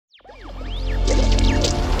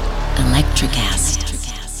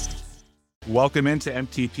Welcome into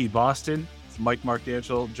MTP Boston. It's Mike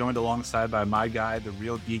Markangel, joined alongside by my guy, the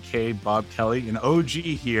real DK, Bob Kelly, an OG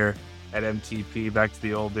here at MTP, back to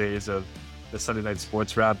the old days of the Sunday Night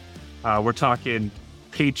Sports Wrap. We're talking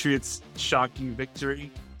Patriots shocking victory,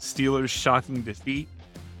 Steelers shocking defeat,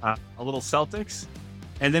 a little Celtics,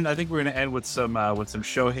 and then I think we're going to end with some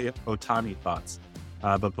Shohei Ohtani thoughts.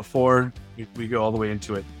 But before we go all the way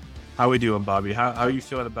into it, how we doing, Bobby? How are you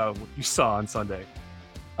feeling about what you saw on Sunday?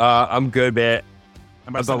 I'm good, man.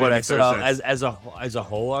 About what I saw as a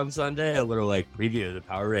whole on Sunday, a little like preview of the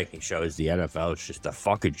power ranking show is the NFL. It's just a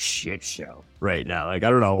fucking shit show right now. Like I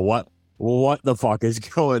don't know what the fuck is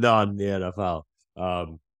going on in the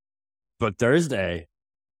NFL. But Thursday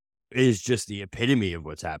is just the epitome of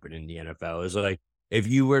what's happened in the NFL. Is like if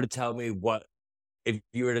you were to tell me if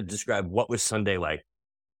you were to describe what was Sunday like,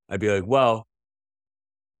 I'd be like, well,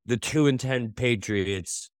 the 2-10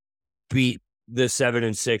 Patriots beat the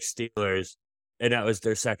 7-6 Steelers, and that was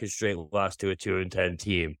their second straight loss to a 2-10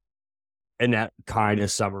 team. And that kind of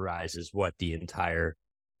summarizes what the entire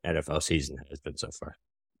NFL season has been so far.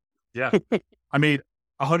 Yeah. I mean,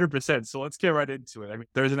 100%. So let's get right into it. I mean,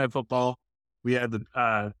 Thursday Night Football, we had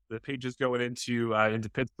the Patriots going into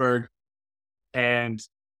Pittsburgh. And,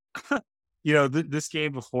 this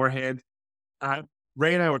game beforehand,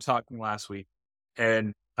 Ray and I were talking last week.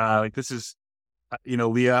 And, this is,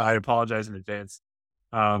 Leah, I apologize in advance.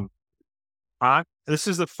 This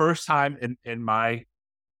is the first time in my,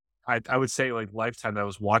 I would say like lifetime that I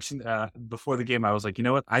was watching before the game. I was like, you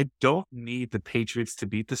know what? I don't need the Patriots to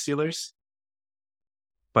beat the Steelers,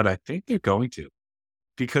 but I think they're going to,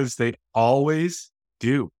 because they always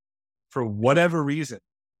do for whatever reason.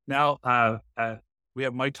 Now, we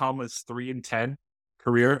have Mike Tomlin's 3-10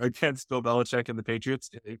 career against Bill Belichick and the Patriots,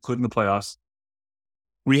 including the playoffs.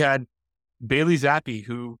 We had Bailey Zappi,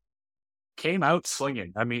 who came out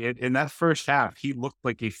slinging. I mean, in that first half, he looked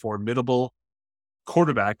like a formidable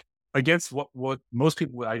quarterback against what most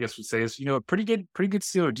people, I guess, would say is, a pretty good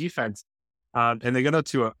Steeler defense. And they got up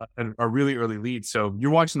to a really early lead. So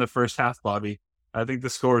you're watching the first half, Bobby. I think the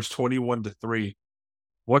score is 21-3.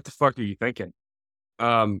 What the fuck are you thinking?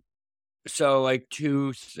 So like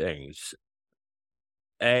two things.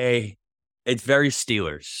 It's very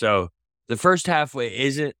Steelers. So the first half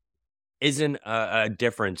isn't a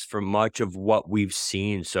difference from much of what we've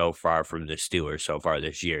seen so far from the Steelers so far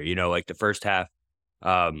this year. Like the first half,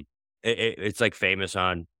 it's like famous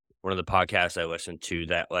on one of the podcasts I listened to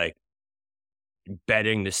that like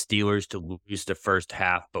betting the Steelers to lose the first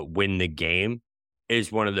half but win the game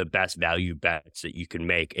is one of the best value bets that you can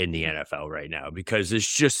make in the NFL right now, because it's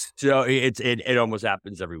just so it almost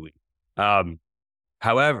happens every week.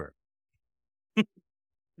 However,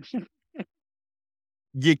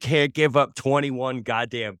 you can't give up 21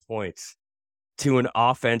 goddamn points to an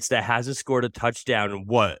offense that hasn't scored a touchdown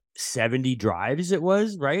in 70 drives it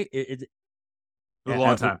was, right? A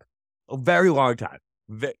long time. A very long time.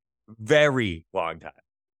 Very long time.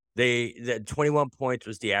 The 21 points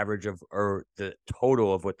was the average of, or the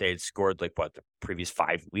total of what they had scored, like the previous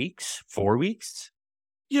 4 weeks?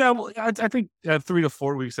 Yeah, well, I think 3 to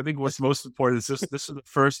 4 weeks. I think what's most important is this is the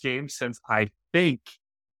first game since I think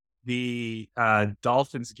the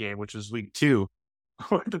Dolphins game, which was week 2,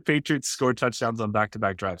 where the Patriots scored touchdowns on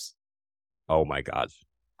back-to-back drives. Oh my God.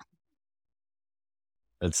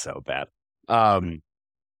 That's so bad. Yeah.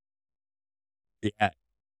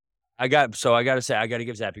 I got to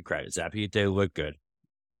give Zappy credit. Zappy, they look good.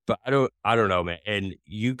 But I don't know, man. And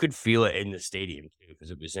you could feel it in the stadium too,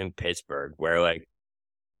 because it was in Pittsburgh, where like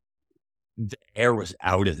the air was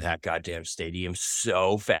out of that goddamn stadium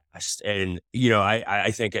so fast. And, I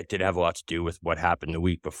think it did have a lot to do with what happened the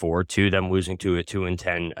week before, too, them losing to a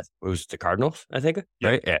 2-10. It was the Cardinals, I think,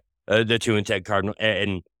 right? Yeah. The 2-10 Cardinals.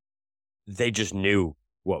 And they just knew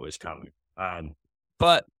what was coming.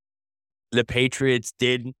 But the Patriots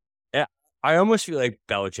did. I almost feel like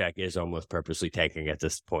Belichick is almost purposely taking at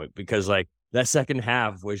this point, because like that second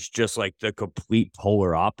half was just like the complete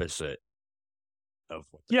polar opposite.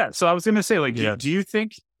 So I was going to say, like, do you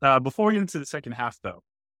think, before we get into the second half, though,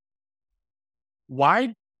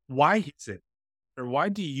 why is it, or why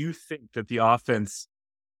do you think that the offense,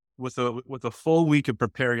 with a full week of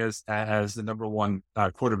preparing as the number one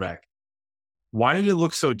quarterback, why did it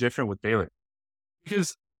look so different with Bailey?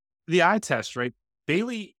 Because the eye test, right?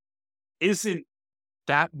 Bailey isn't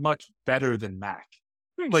that much better than Mac.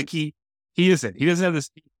 Like he isn't. He doesn't have this.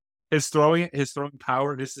 His throwing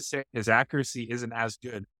power is the same. His accuracy isn't as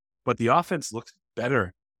good, but the offense looks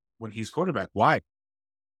better when he's quarterback. Why?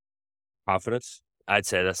 Confidence. I'd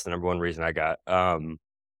say that's the number one reason I got.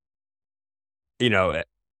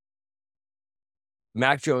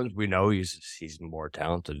 Mac Jones, we know he's more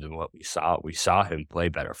talented than what we saw. We saw him play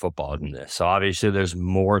better football than this. So obviously there's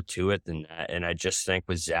more to it than that. And I just think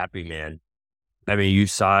with Zappy, man, I mean, you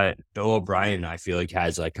saw it. Bill O'Brien, I feel like,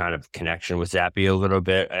 has like kind of connection with Zappy a little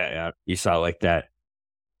bit. You saw like that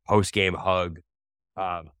post game hug,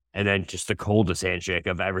 and then just the coldest handshake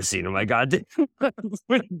I've ever seen. Oh my God,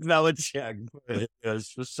 with Belichick.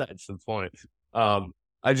 It's just that's the point.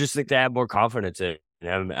 I just think they have more confidence in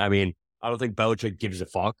him. I mean, I don't think Belichick gives a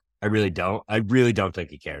fuck. I really don't. I really don't think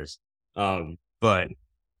he cares. But I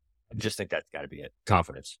just think that's got to be it.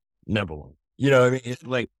 Confidence, number one. You know what I mean? It's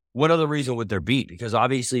like, what other reason would there be? Because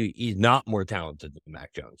obviously he's not more talented than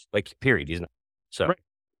Mac Jones. Like, period. He's not. So, Right.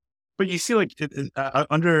 But you see, like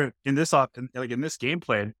under in this game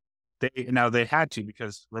plan, they had to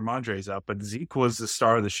because Ramondre's up, but Zeke was the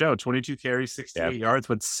star of the show. 22 carries, 68 yards,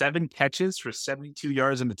 with 7 catches for 72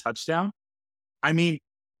 yards and a touchdown. I mean,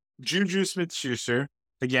 Juju Smith-Schuster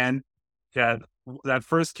again, yeah, that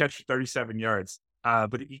first catch for 37 yards,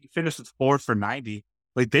 but he finished with 4 for 90.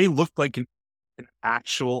 Like they looked like an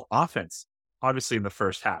actual offense, obviously in the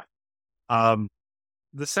first half.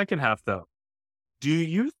 The second half, though, do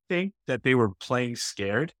you think that they were playing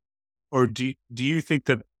scared, or do you think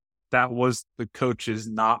that that was the coaches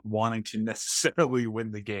not wanting to necessarily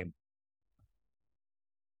win the game?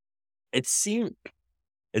 it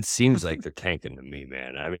seems like they're tanking to me,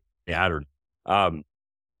 man. I mean, yeah, I don't.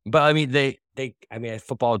 But I mean, I mean,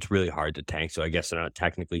 football, it's really hard to tank. So I guess they're not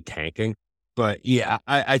technically tanking. But yeah,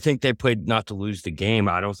 I think they played not to lose the game.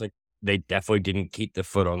 I don't think they definitely didn't keep the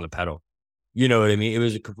foot on the pedal. You know what I mean? It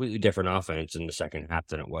was a completely different offense in the second half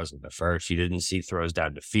than it was in the first. You didn't see throws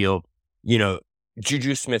down the field. You know,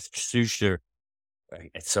 Juju Smith-Schuster,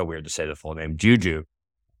 it's so weird to say the full name, Juju,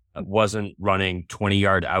 wasn't running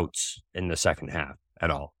 20-yard outs in the second half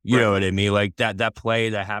at all. You know what I mean? Like that play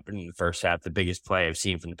that happened in the first half, the biggest play I've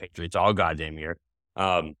seen from the Patriots all goddamn year.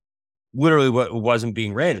 Literally what wasn't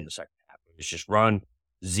being ran in the second half. It was just run,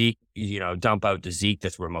 Zeke, dump out to Zeke.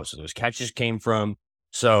 That's where most of those catches came from.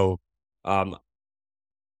 So,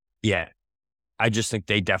 yeah, I just think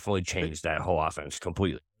they definitely changed that whole offense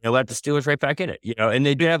completely. They let the Steelers right back in it, and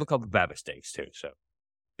they did have a couple of bad mistakes too. So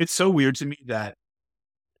it's so weird to me that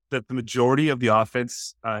the majority of the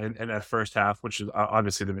offense in that first half, which is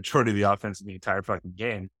obviously the majority of the offense in the entire fucking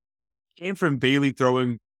game, came from Bailey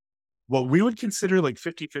throwing what we would consider like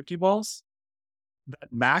 50-50 balls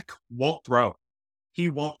that Mac won't throw. He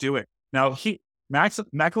won't do it. Now,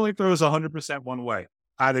 Mac only throws 100% one way.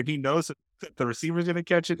 Either he knows that the receiver is going to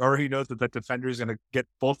catch it, or he knows that the defender is going to get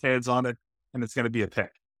both hands on it, and it's going to be a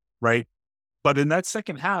pick, right? But in that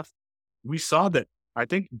second half, we saw that I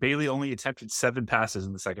think Bailey only attempted 7 passes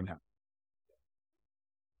in the second half.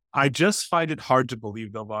 I just find it hard to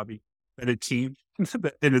believe, though, Bobby, that a team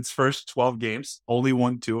in its first 12 games only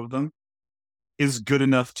won 2 of them is good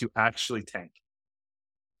enough to actually tank.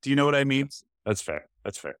 Do you know what I mean? that's fair.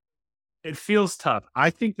 That's fair. It feels tough. I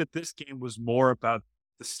think that this game was more about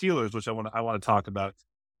the Steelers, which I want to talk about,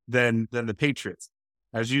 than the Patriots.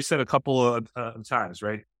 As you said a couple of times,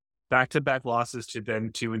 right? Back-to-back losses to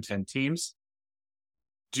then 2-10 teams.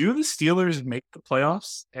 Do the Steelers make the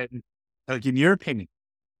playoffs? And like in your opinion,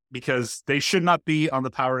 because they should not be on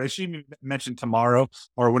the power. As you mentioned tomorrow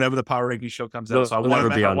or whenever the power ranking show comes out. So they'll never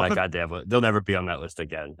be on that goddamn list. They'll never be on that list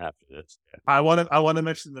again after this. Yeah. I want to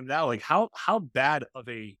mention them now. Like how bad of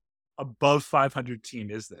a above 500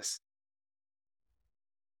 team is this?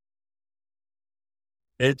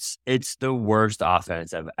 It's the worst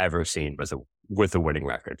offense I've ever seen with a winning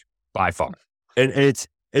record by far, and it's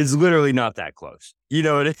literally not that close. You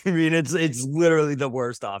know what I mean? It's literally the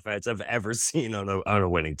worst offense I've ever seen on a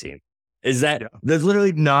winning team. Is that There's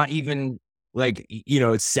literally not even like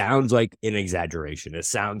it sounds like an exaggeration. It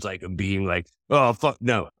sounds like being like, oh fuck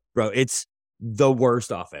no, bro. It's the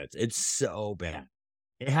worst offense. It's so bad.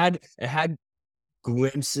 It had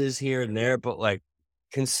glimpses here and there, but like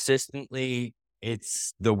consistently,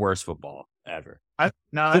 it's the worst football ever. I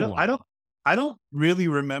don't really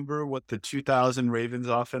remember what the 2000 Ravens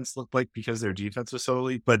offense looked like because their defense was so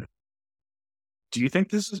elite. But do you think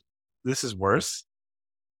this is worse?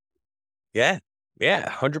 Yeah,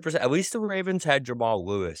 100%. At least the Ravens had Jamal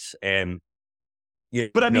Lewis, and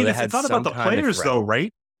but I mean, it's not about the players, though,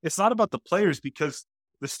 right? It's not about the players because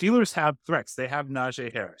the Steelers have threats. They have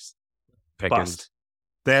Najee Harris, Pickens.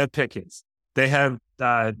 They have Pickens. They have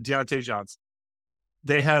Deontay Johnson.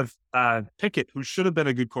 They have Pickett, who should have been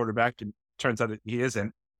a good quarterback, and turns out that he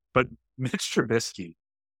isn't. But Mitch Trubisky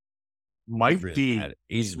might be bad.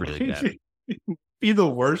 He's really bad. Be the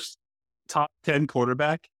worst top 10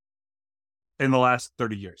 quarterback in the last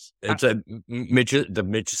 30 years. It's the Mitch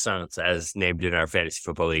Renaissance, as named in our fantasy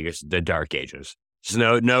football league, is the Dark Ages.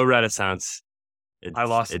 There's no Renaissance. I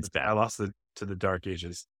lost bad. to the Dark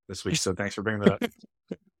Ages this week, so thanks for bringing that up.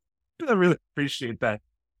 I really appreciate that.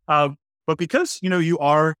 But because you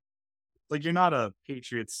are like, you're not a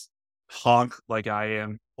Patriots honk like I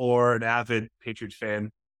am, or an avid Patriots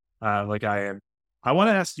fan like I am, I want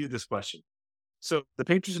to ask you this question. So the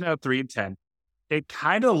Patriots are now 3-10. It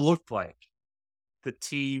kind of looked like the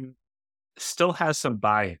team still has some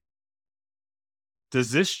buy-in.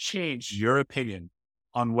 Does this change your opinion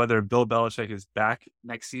on whether Bill Belichick is back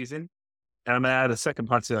next season? And I'm going to add a second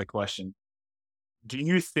part to that question. Do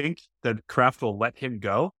you think that Kraft will let him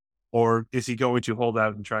go, or is he going to hold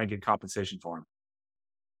out and try and get compensation for him?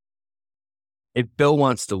 If Bill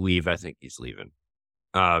wants to leave, I think he's leaving.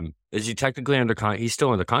 Is he technically he's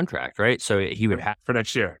still under contract, right? So he would have for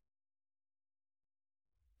next year.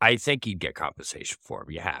 I think he'd get compensation for him.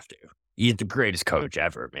 You have to. He's the greatest coach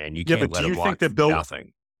ever, man. You can't let him walk for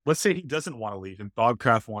nothing. Let's say he doesn't want to leave and Bob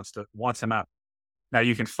Kraft wants him out. Now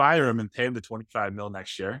you can fire him and pay him the $25 million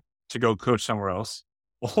next year to go coach somewhere else,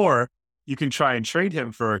 or you can try and trade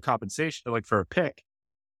him for a compensation, like for a pick.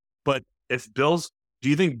 But do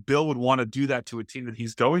you think Bill would want to do that to a team that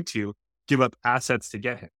he's going to give up assets to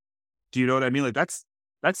get him? Do you know what I mean? Like that's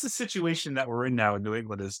the situation that we're in now in New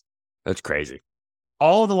England. That's crazy.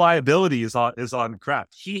 All the liability is on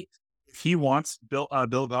Kraft. If he wants Bill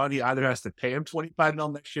Belichick, he either has to pay him $25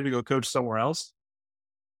 million next year to go coach somewhere else,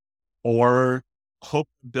 or hope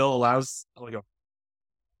Bill allows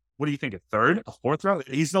what do you think, a third, a fourth round?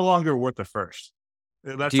 He's no longer worth a first.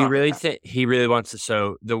 Do you really think he really wants to?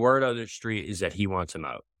 So the word on the street is that he wants him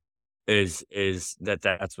out. Is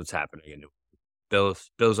that's what's happening?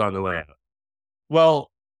 Bill's on the way out.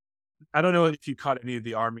 Well, I don't know if you caught any of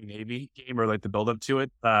the Army-Navy game or like the build-up to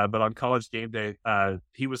it, but on College Game Day,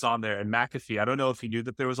 he was on there, and McAfee, I don't know if he knew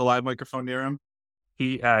that there was a live microphone near him.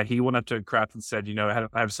 He went up to Kraft and said, I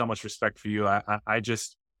have so much respect for you.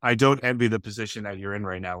 I don't envy the position that you're in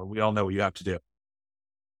right now, and we all know what you have to do.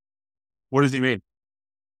 What does he mean?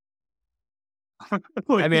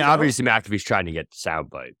 I mean, obviously McAfee's trying to get the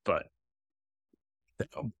soundbite, but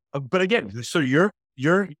again, so you're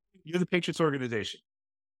the Patriots organization.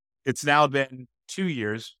 It's now been 2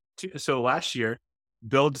 years. So last year,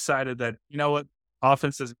 Bill decided that,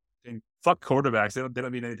 offense doesn't fuck quarterbacks. They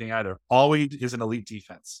don't mean anything either. All we need is an elite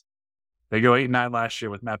defense. They go 8-9 last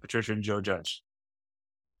year with Matt Patricia and Joe Judge.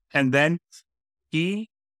 And then we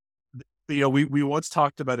once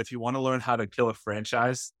talked about, if you want to learn how to kill a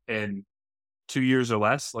franchise in 2 years or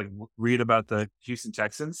less, like read about the Houston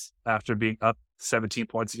Texans after being up 17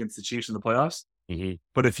 points against the Chiefs in the playoffs. Mm-hmm.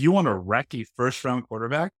 But if you want to wreck a first-round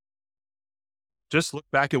quarterback, just look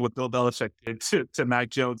back at what Bill Belichick did to Mac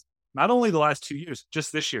Jones. Not only the last 2 years,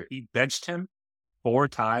 just this year. He benched him 4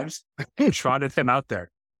 times and trotted him out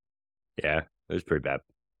there. Yeah, it was pretty bad.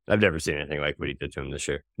 I've never seen anything like what he did to him this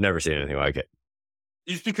year. Never seen anything like it.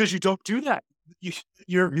 It's because you don't do that.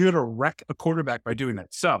 You're going to wreck a quarterback by doing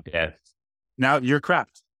that. So yeah. Now you're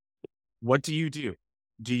Kraft. What do?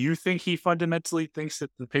 Do you think he fundamentally thinks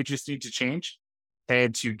that the Patriots need to change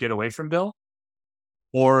and to get away from Bill?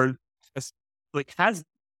 Or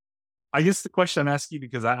I guess the question I'm asking you,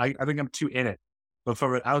 because I think I'm too in it, but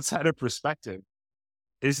from an outsider perspective,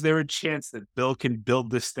 is there a chance that Bill can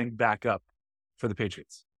build this thing back up for the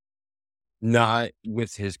Patriots? Not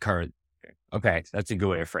with his current. Okay, that's a good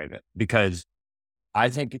way to frame it. Because I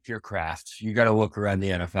think if you're Kraft, you got to look around the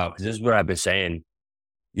NFL. Because this is what I've been saying,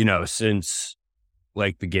 since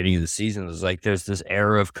like beginning of the season. It's like there's this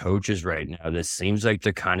era of coaches right now that seems like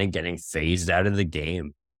they're kind of getting phased out of the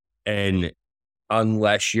game. And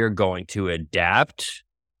unless you're going to adapt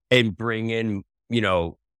and bring in,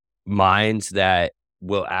 minds that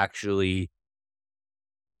will actually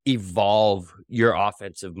evolve your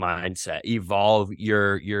offensive mindset, evolve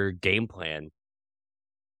your game plan,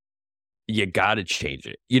 you got to change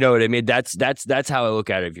it. You know what I mean? That's how I look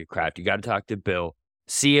at it. If you're Kraft, you got to talk to Bill,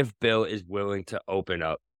 see if Bill is willing to open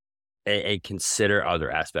up and consider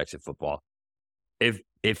other aspects of football. If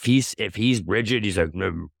he's rigid, he's like,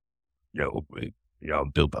 no,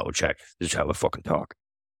 Bill Belichick, this is how I fucking talk.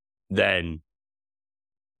 Then,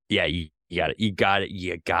 yeah, you gotta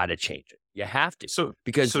change it. You have to.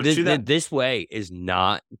 Because this way is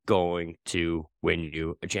not going to win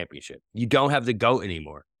you a championship. You don't have the GOAT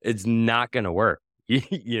anymore. It's not going to work.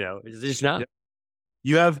 It's just not.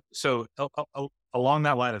 You have, along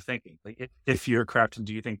that line of thinking, like if you're Kraft,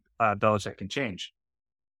 do you think Belichick can change?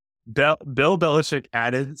 Bill Belichick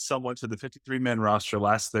added someone to the 53-man roster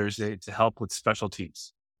last Thursday to help with special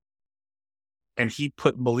teams. and he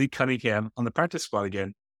put Malik Cunningham on the practice squad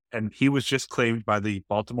again, and he was just claimed by the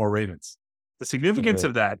Baltimore Ravens. The significance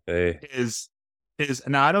of that is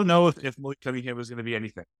now I don't know if Malik Cunningham is going to be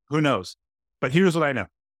anything. Who knows? But here's what I know.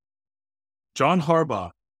 John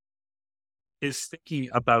Harbaugh is thinking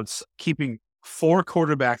about keeping 4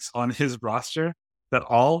 quarterbacks on his roster that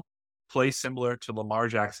all play similar to Lamar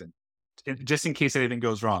Jackson, just in case anything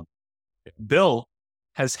goes wrong. Bill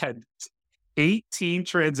has had 18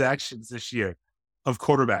 transactions this year of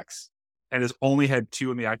quarterbacks and has only had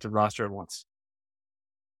 2 on the active roster at once.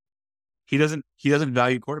 He doesn't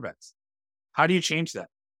value quarterbacks. How do you change that?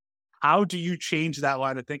 How do you change that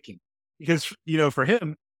line of thinking? Because, for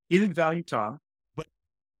him, he didn't value Tom. But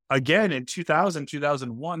again, in 2000,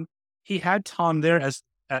 2001, he had Tom there as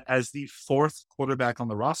the 4th quarterback on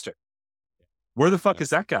the roster. Where the fuck is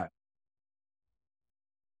that guy?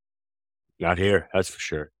 Not here, that's for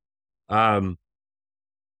sure. Yeah,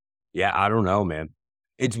 I don't know, man.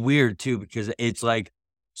 It's weird too because it's like,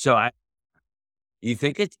 you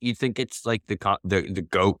think it's like the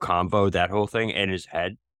GOAT combo, that whole thing in his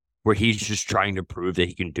head, where he's just trying to prove that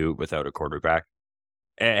he can do it without a quarterback.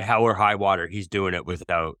 Hell or high water, he's doing it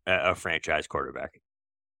without a franchise quarterback.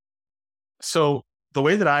 So the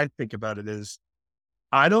way that I think about it is,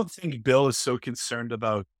 I don't think Bill is so concerned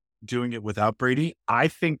about doing it without Brady. I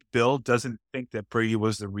think Bill doesn't think that Brady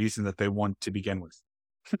was the reason that they won to begin with.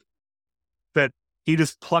 That he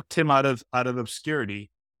just plucked him out of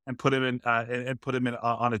obscurity and put him in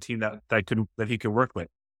on a team that he could work with.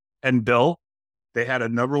 And Bill, they had a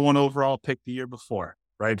number 1 overall pick the year before,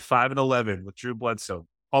 right? 5-11 with Drew Bledsoe.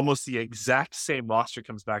 Almost the exact same roster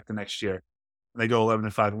comes back the next year, and they go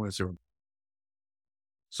 11-5 and win the Super Bowl.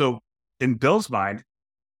 So in Bill's mind,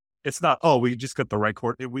 it's not, we just got the right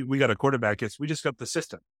we got a quarterback. We just got the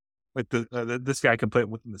system. Like this guy can play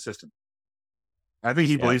within the system. I think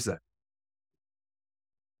he believes that.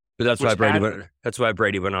 But that's why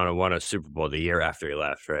Brady went on and won a Super Bowl the year after he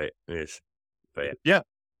left, right? But yeah.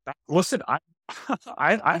 Listen,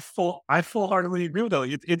 I full-heartedly agree with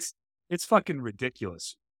that. It's fucking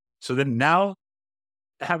ridiculous. So then now,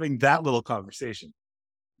 having that little conversation,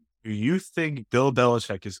 do you think Bill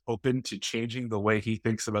Belichick is open to changing the way he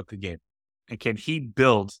thinks about the game? And can he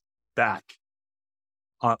build back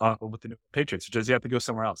with the new Patriots? Or does he have to go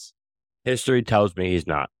somewhere else? History tells me he's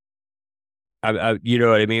not. You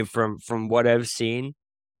know what I mean? From what I've seen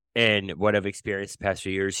and what I've experienced the past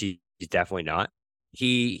few years, he's definitely not.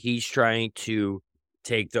 He's trying to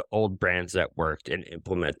take the old brands that worked and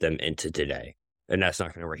implement them into today. And that's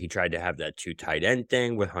not going to work. He tried to have that 2 tight end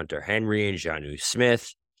thing with Hunter Henry and Jonnu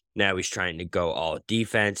Smith. Now he's trying to go all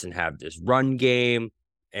defense and have this run game,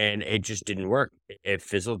 and it just didn't work. It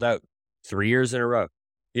fizzled out 3 years in a row.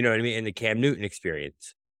 You know what I mean? And the Cam Newton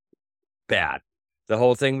experience, bad. The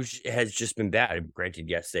whole thing has just been bad. Granted,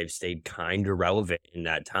 yes, they've stayed kind of relevant in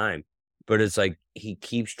that time, but it's like he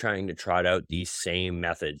keeps trying to trot out these same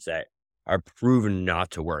methods that are proven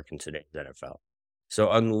not to work in today's NFL.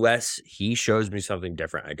 So unless he shows me something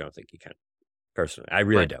different, I don't think he can. Personally, I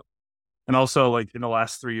really don't. And also, like, in the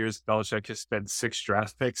last 3 years, Belichick has spent 6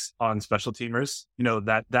 draft picks on special teamers.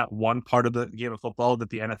 That one part of the game of football that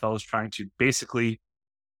the NFL is trying to basically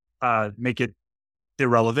make it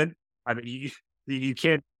irrelevant. I mean, you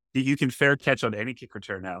can fair catch on any kick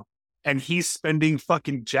return now. And he's spending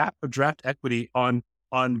fucking draft equity on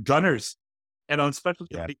gunners and on special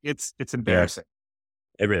teams. Yeah. It's embarrassing.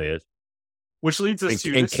 Yeah. It really is. Which leads us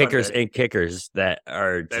to kickers that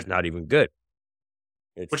are just not even good.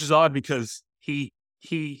 Which is odd because he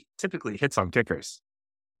typically hits on kickers.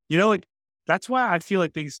 That's why I feel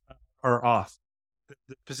like things are off.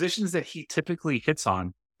 The positions that he typically hits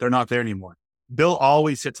on, they're not there anymore. Bill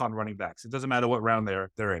always hits on running backs. It doesn't matter what round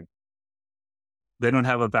they're in. They don't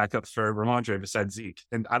have a backup for Ramondre besides Zeke.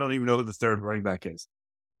 And I don't even know who the 3rd running back is.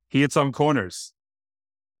 He hits on corners.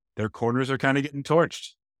 Their corners are kind of getting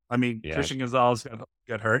torched. I mean, Christian Gonzalez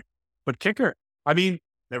got hurt. But kicker,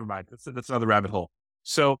 never mind. That's another rabbit hole.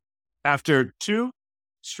 So after 2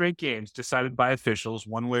 straight games decided by officials,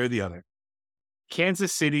 one way or the other,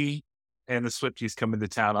 Kansas City and the Swifties come into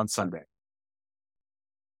town on Sunday.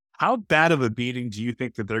 How bad of a beating do you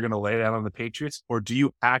think that they're going to lay down on the Patriots, or do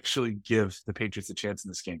you actually give the Patriots a chance in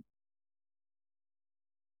this game?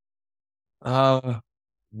 No,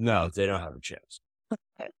 they don't have a chance.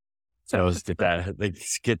 So let's get that out of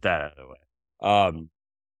the way.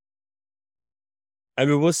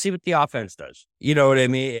 We'll see what the offense does. You know what I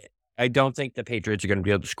mean? I don't think the Patriots are going to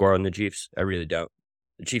be able to score on the Chiefs. I really don't.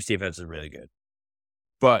 The Chiefs defense is really good.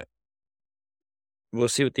 But we'll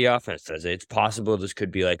see what the offense does. It's possible this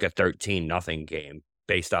could be like a 13-0 game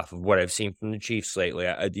based off of what I've seen from the Chiefs lately.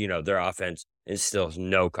 Their offense instills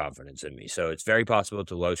no confidence in me. So it's very possible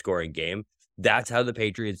it's a low-scoring game. That's how the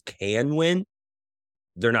Patriots can win.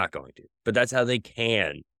 They're not going to, but that's how they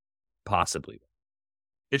can possibly win.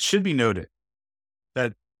 It should be noted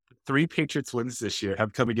that 3 Patriots wins this year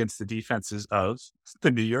have come against the defenses of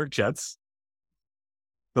the New York Jets,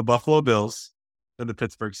 the Buffalo Bills, and the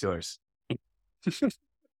Pittsburgh Steelers.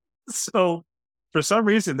 So for some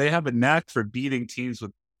reason, they have a knack for beating teams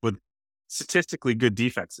with statistically good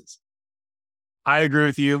defenses. I agree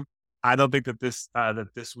with you. I don't think that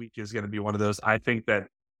this week is going to be one of those. I think that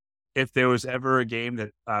if there was ever a game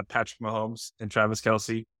that Patrick Mahomes and Travis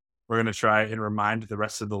Kelce were going to try and remind the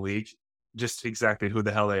rest of the league just exactly who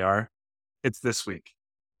the hell they are, it's this week.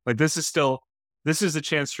 Like this is a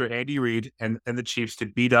chance for Andy Reid and the Chiefs to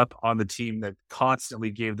beat up on the team that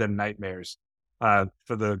constantly gave them nightmares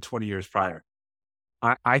for the 20 years prior.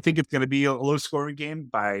 I think it's going to be a low scoring game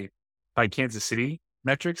by Kansas City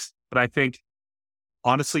metrics, but I think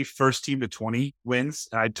honestly, first team to 20 wins.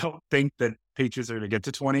 I don't think that Patriots are going to get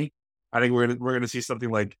to 20. I think we're going to see something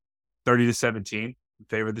like 30-17 in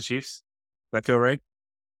favor of the Chiefs. That feel right?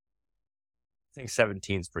 I think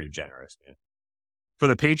 17 is pretty generous, man. For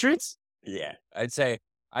the Patriots? Yeah, I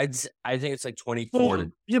think it's like 24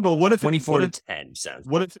 to yeah, but what if 24 to 10 sounds.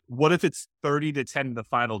 What if it's 30-10 in the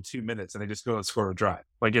final 2 minutes and they just go and score a drive?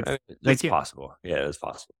 Like it's possible. Yeah, it's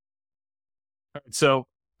possible. So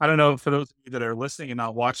I don't know, for those of you that are listening and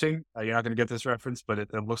not watching, you're not going to get this reference, but it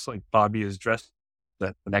looks like Bobby is dressed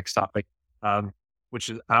the next topic, which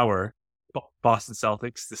is our Boston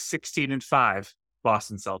Celtics, the 16-5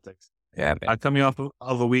 Boston Celtics. Yeah, coming off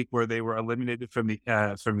of a week where they were eliminated from the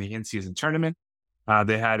in-season tournament.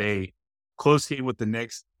 They had a close game with the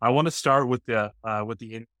Knicks. I want to start with the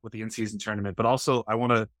in-season tournament, but also I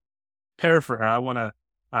want to paraphrase. I want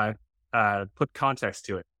to put context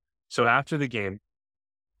to it. So after the game,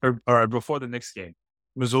 or before the Knicks game,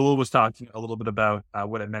 Mazzulla was talking a little bit about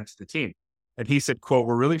what it meant to the team, and he said, "quote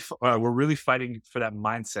We're really fighting for that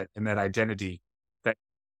mindset and that identity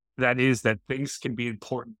that is that things can be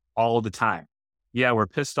important all the time. Yeah, we're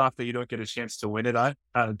pissed off that you don't get a chance to win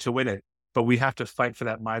it, but we have to fight for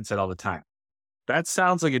that mindset all the time." That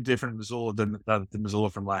sounds like a different Mazzulla than the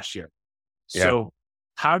Mazzulla from last year. Yeah. So,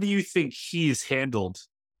 how do you think he's handled,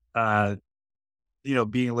 being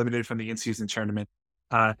eliminated from the in-season tournament?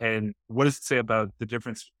 And what does it say about the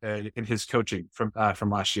difference in his coaching from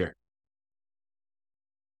last year?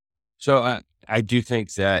 So I do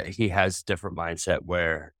think that he has a different mindset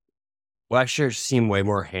where last year seemed way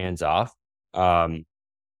more hands off. Where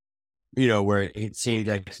it seemed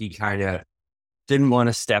like he kind of didn't want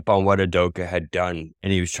to step on what Udoka had done,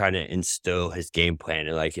 and he was trying to instill his game plan.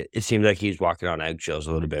 And like it seemed like he's walking on eggshells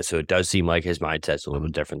a little bit. So it does seem like his mindset's a little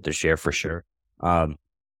different this year for sure.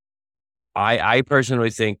 I personally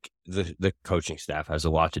think the coaching staff has a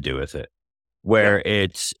lot to do with it, where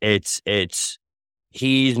it's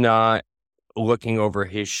he's not looking over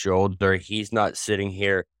his shoulder. He's not sitting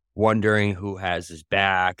here wondering who has his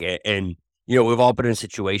back. And we've all been in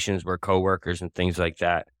situations where coworkers and things like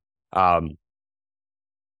that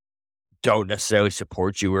don't necessarily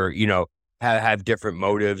support you, or have different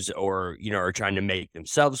motives, or are trying to make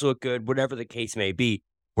themselves look good, whatever the case may be,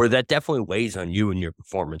 where that definitely weighs on you and your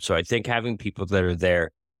performance. So I think having people that are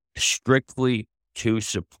there strictly to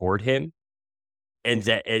support him, and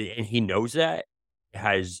he knows that,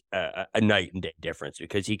 has a night and day difference,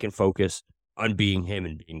 because he can focus on being him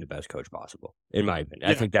and being the best coach possible, in my opinion.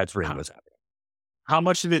 Yeah. I think that's really what's happening. How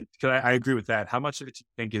much of it, because I agree with that, how much of it do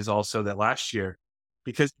you think is also that last year,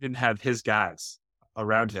 because he didn't have his guys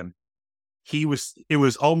around him, it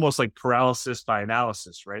was almost like paralysis by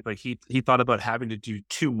analysis, right? Like he thought about having to do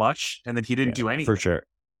too much, and then he didn't do anything.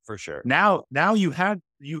 For sure. Now you have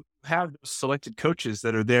selected coaches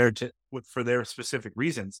that are there for their specific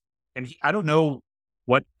reasons. And I don't know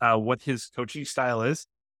what his coaching style is,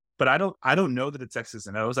 but I don't know that it's X's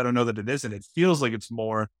and O's. I don't know that it isn't. It feels like it's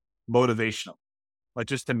more motivational, like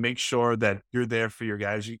just to make sure that you're there for your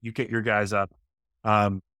guys. You get your guys up,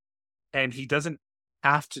 and he doesn't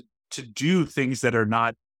have to do things that are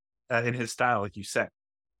not in his style, like you said.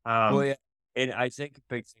 Well, yeah. And I think a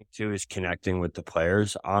big thing too is connecting with the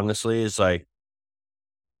players. Honestly, is like,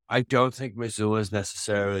 I don't think Mazzulla is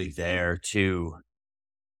necessarily there to.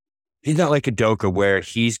 He's not like Udoka, where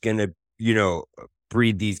he's gonna,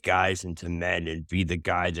 breed these guys into men and be the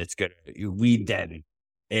guy that's gonna lead them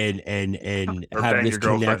and have this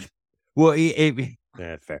connection. Well,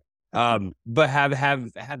 fair. But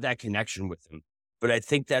have that connection with him. But I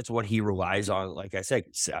think that's what he relies on. Like I said,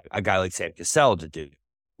 a guy like Sam Cassell to do,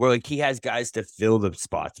 where like he has guys to fill the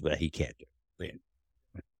spots that he can't do.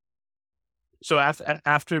 So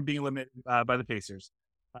after being eliminated by the Pacers,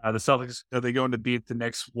 the Celtics they going to beat the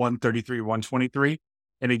Knicks 133-123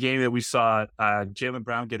 in a game that we saw Jaylen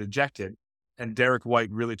Brown get ejected, and Derek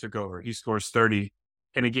White really took over. He scores 30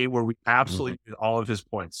 in a game where we absolutely did all of his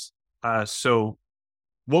points. So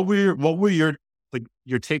what were your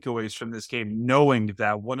takeaways from this game, knowing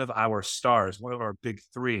that one of our stars, one of our big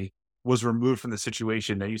three, was removed from the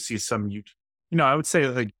situation? That you see some, I would say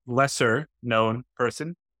like lesser known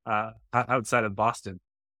person outside of Boston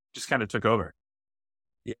just kind of took over.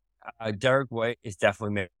 Yeah, Derek White is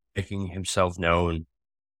definitely making himself known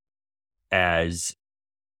as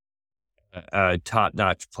a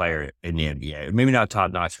top-notch player in the NBA. Maybe not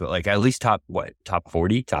top-notch, but like at least top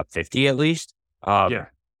 40, top 50 at least. Yeah.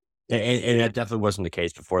 And that definitely wasn't the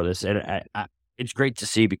case before this. And it's great to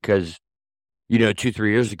see because, 2-3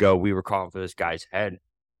 years ago, we were calling for this guy's head.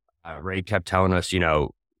 Ray kept telling us,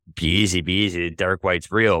 be easy, be easy. Derek White's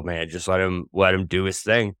real, man. Just let him do his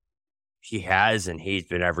thing. He has, and he's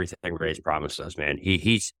been everything Ray's promised us, man.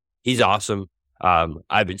 He's awesome.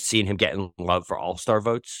 I've been seeing him getting love for All-Star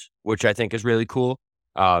votes, which I think is really cool.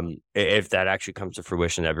 If that actually comes to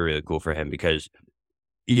fruition, that'd be really cool for him because,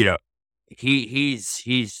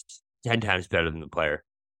 he's 10 times better than the player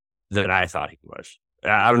than I thought he was.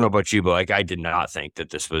 I don't know about you, but like I did not think that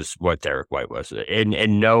this was what Derek White was.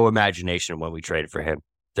 In no imagination when we traded for him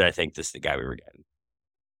did I think this is the guy we were getting.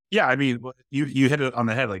 Yeah, I mean, you hit it on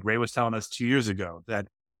the head. Like Ray was telling us 2 years ago that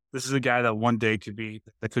this is a guy that one day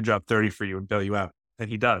could drop 30 for you and bail you out, and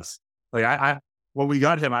he does. Like I when we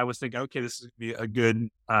got him, I was thinking, okay, this is gonna be a good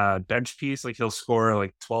bench piece. Like he'll score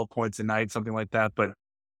like 12 points a night, something like that. But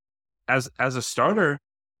as a starter,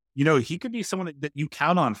 he could be someone that you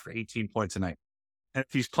count on for 18 points a night. And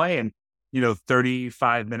if he's playing,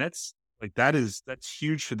 35 minutes, like that's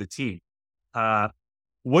huge for the team.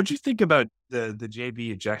 What'd you think about the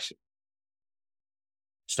JB ejection?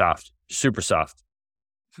 Soft, super soft.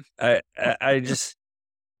 I just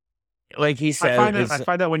like he I said.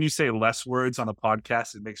 find that when you say less words on a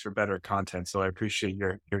podcast, it makes for better content. So I appreciate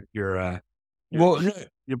your Well,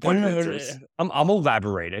 your point. I'm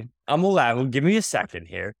elaborating. Give me a second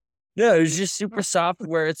here. No, it was just super soft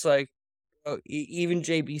where it's like, even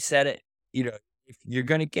JB said it, if you're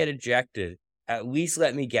going to get ejected, at least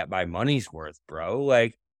let me get my money's worth, bro.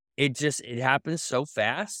 Like it happens so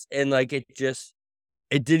fast. And like, it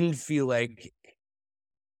didn't feel like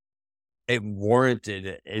it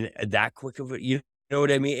warranted that quick of it. You know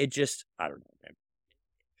what I mean? I don't know, man.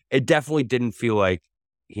 It definitely didn't feel like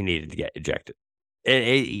he needed to get ejected.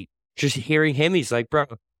 Just hearing him, he's like, bro,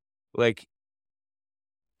 like,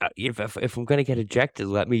 if I'm gonna get ejected,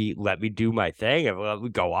 let me do my thing. Let me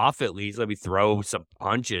go off at least. Let me throw some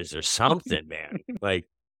punches or something, man. Like,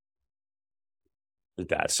 it was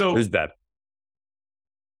bad. So It was bad.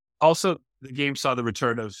 also, the game saw the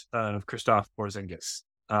return of Kristaps Porzingis.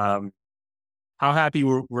 How happy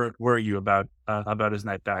were you about his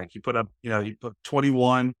night back? He put up, he put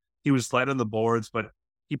 21. He was light on the boards, but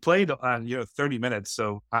he played, 30 minutes.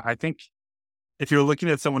 So I think if you're looking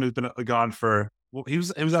at someone who's been gone for, well, he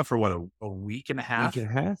was out for what, a week and a half? Week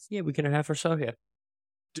and a half? Yeah, week and a half or so. Yeah.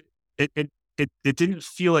 It didn't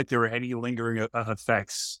feel like there were any lingering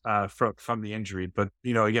effects from the injury. But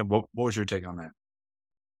again, what was your take on that?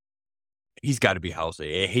 He's got to be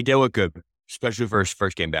healthy. He did look good, especially for his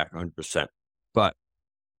first game back, 100%. But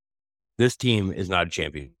this team is not a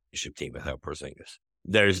championship team without Porzingis.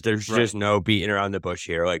 There's Right. just no beating around the bush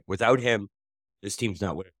here. Like without him, this team's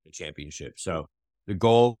not winning the championship. So the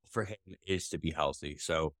goal for him is to be healthy.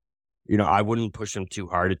 So, I wouldn't push him too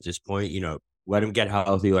hard at this point. Let him get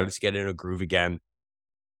healthy. Let us get in a groove again.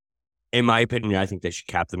 In my opinion, I think they should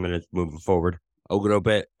cap the minutes moving forward a little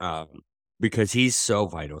bit because he's so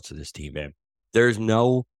vital to this team, man. There's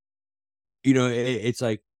no, it's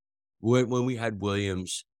like when we had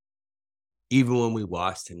Williams, even when we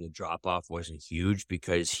lost him, the drop off wasn't huge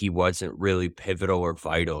because he wasn't really pivotal or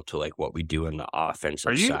vital to like what we do on the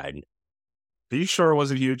offensive side. Are you sure it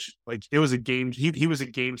wasn't huge? Like it was a game. He was a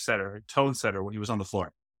game setter, a tone setter when he was on the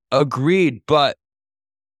floor. Agreed, but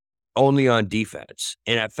only on defense.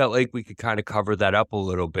 And I felt like we could kind of cover that up a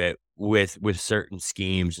little bit with certain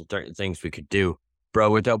schemes and certain things we could do.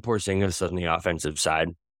 Bro, without Porzingis on the offensive side,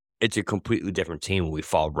 it's a completely different team. We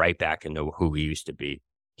fall right back into who we used to be.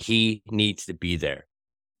 He needs to be there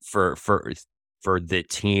for the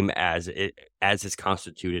team as it's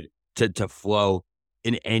constituted to flow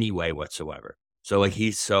in any way whatsoever. So like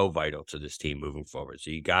he's so vital to this team moving forward.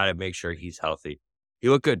 So you got to make sure he's healthy. He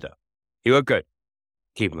looked good though. He looked good.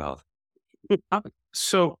 Keep him healthy.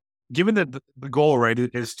 So given that the goal, right,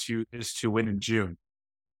 is to win in June,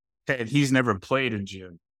 and he's never played in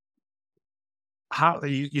June, how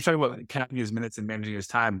you talk about capping his minutes and managing his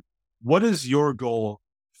time. What is your goal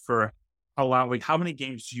for allowing? Like, how many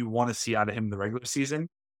games do you want to see out of him in the regular season?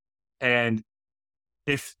 And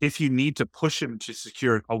if you need to push him to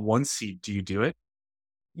secure a 1 seed, do you do it?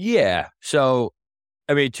 Yeah. So,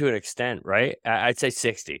 I mean, to an extent, right? I'd say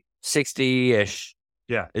 60-ish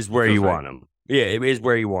Yeah, is that where feels you right. want him. Yeah, it is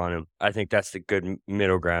where you want him. I think that's the good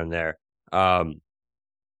middle ground there. Yeah,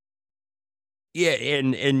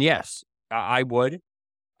 and yes, I would.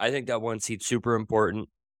 I think that 1 seed's super important.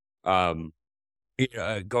 Um,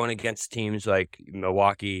 going against teams like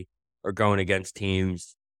Milwaukee or going against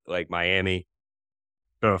teams like Miami.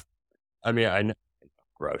 Oh, I mean, I know,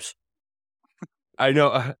 gross. I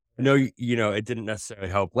know, it didn't necessarily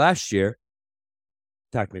help last year,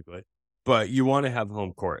 technically, but you want to have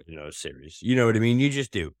home court in those series. You know what I mean? You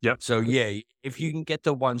just do. yep. So yeah, if you can get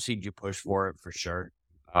the 1 seed, you push for it for sure.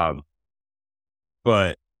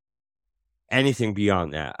 But anything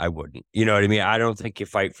beyond that, I wouldn't. You know what I mean? I don't think you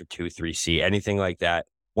fight for 2, 3 seed, anything like that.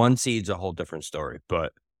 1 seed's a whole different story,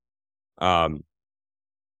 but um,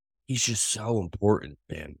 he's just so important,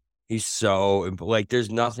 man. He's so like, there's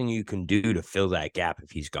nothing you can do to fill that gap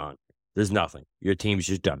if he's gone. There's nothing. Your team's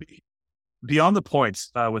just done. Beyond the points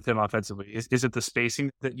with him offensively, is it the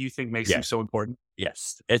spacing that you think makes him Yes, so important?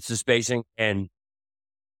 yes. It's the spacing, and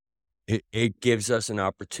it gives us an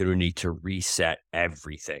opportunity to reset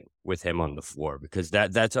everything with him on the floor, because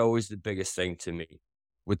that's always the biggest thing to me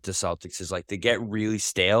with the Celtics is like they get really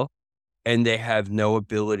stale and they have no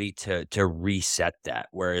ability to reset that,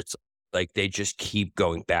 where it's like they just keep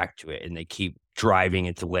going back to it and they keep driving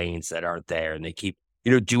into lanes that aren't there and they keep,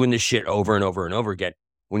 doing this shit over and over and over again.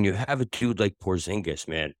 When you have a dude like Porzingis,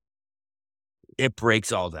 man, it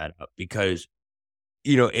breaks all that up because,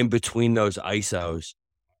 in between those ISOs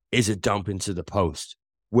is a dump into the post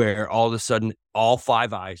where all of a sudden all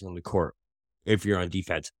 5 eyes on the court, if you're on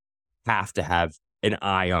defense, have to have an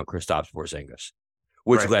eye on Kristaps Porzingis,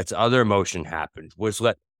 which Right. lets other motion happen,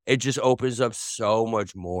 it just opens up so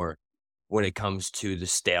much more when it comes to the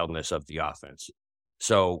staleness of the offense.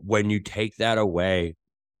 So when you take that away,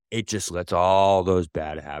 it just lets all those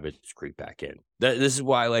bad habits creep back in. This is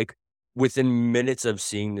why, like, within minutes of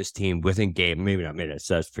seeing this team, within game, maybe not minutes,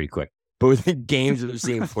 that's pretty quick, but within games of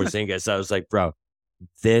seeing Porzingis, I was like, bro,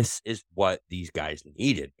 this is what these guys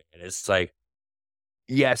needed. And it's like,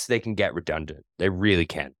 yes, they can get redundant. They really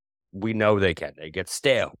can. We know they can. They get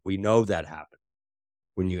stale. We know that happens.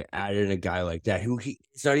 When you add in a guy like that,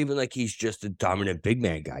 it's not even like he's just a dominant big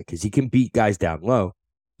man guy, because he can beat guys down low,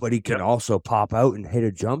 but he can Yep. also pop out and hit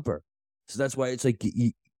a jumper. So that's why it's like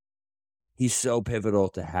he's so pivotal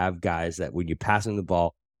to have guys that when you're passing the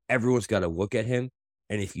ball, everyone's got to look at him.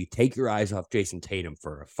 And if you take your eyes off Jason Tatum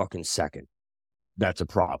for a fucking second, that's a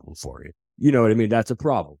problem for you. You know what I mean? That's a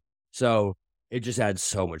problem. So it just adds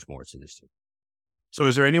so much more to this team. So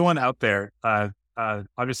is there anyone out there,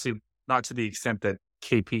 obviously not to the extent that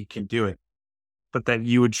KP can do it, but that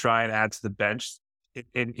you would try and add to the bench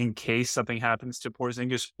in case something happens to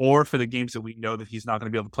Porzingis, or for the games that we know that he's not going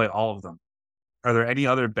to be able to play all of them? Are there any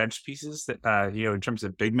other bench pieces that, in terms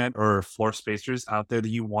of big men or floor spacers out there that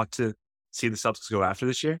you want to see the Celtics go after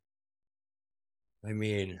this year? I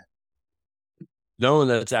mean, no one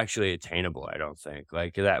that's actually attainable, I don't think.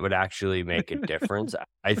 Like, that would actually make a difference.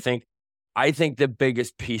 I think the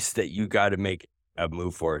biggest piece that you got to make a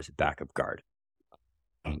move for is a backup guard.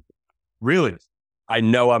 Really? I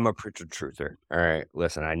know I'm a Pritchard truther. All right,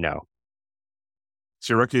 listen, I know. It's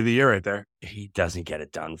your rookie of the year right there. He doesn't get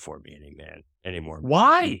it done for me anymore.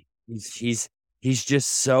 Why? He's just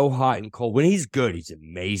so hot and cold. When he's good, he's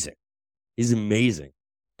amazing. He's amazing.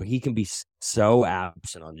 But he can be so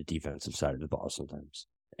absent on the defensive side of the ball sometimes.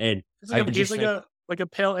 And He's like a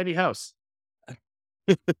pale Eddie House.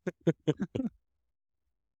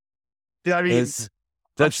 Yeah, I mean,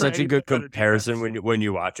 that's sure such a good better comparison defense. when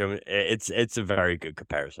you watch him. It's a very good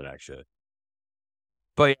comparison, actually.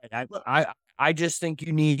 But I just think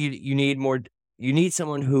you need more. You need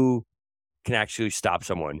someone who can actually stop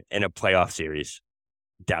someone in a playoff series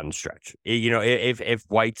down the stretch. If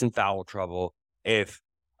White's in foul trouble, if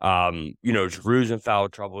Drew's in foul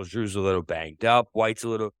trouble, Drew's a little banged up, White's a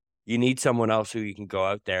little. You need someone else who you can go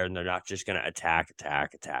out there and they're not just going to attack.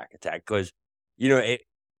 Because,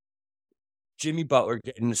 Jimmy Butler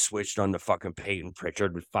getting switched on the fucking Peyton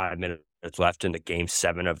Pritchard with 5 minutes left in the game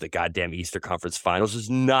 7 of the goddamn Eastern Conference Finals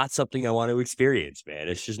is not something I want to experience, man.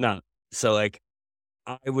 It's just not. So, like,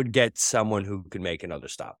 I would get someone who could make another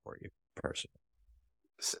stop for you, personally.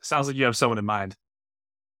 Sounds like you have someone in mind.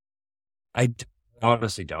 I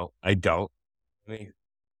honestly don't. I don't. I mean,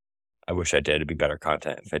 I wish I did. It'd be better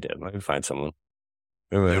content if I did. Let me find someone.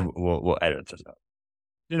 Yeah. We'll edit this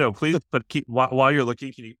out. Please, but while you're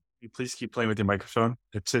looking, can you please keep playing with your microphone?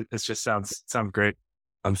 It just sounds great.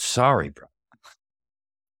 I'm sorry, bro.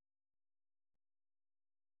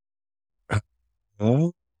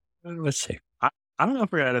 Let's see. I, I don't know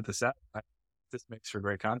if we're gonna edit this out. This makes for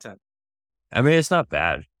great content. I mean, it's not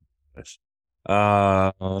bad.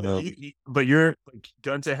 Uh, But you're like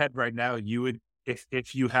gun to head right now. You would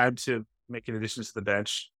if you had to make an addition to the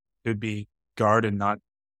bench, it would be guard and not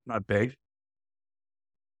big.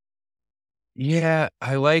 yeah,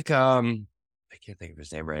 I like I can't think of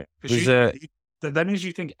his name right. Because Who's that means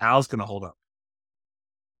you think Al's gonna hold up.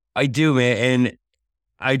 I do, man, and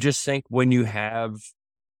I just think when you have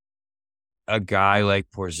a guy like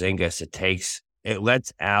Porzingis, it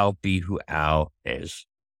lets Al be who Al is.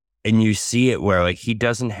 And you see it where like he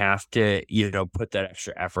doesn't have to, put that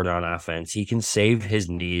extra effort on offense. He can save his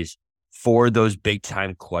knees for those big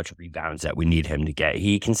time clutch rebounds that we need him to get.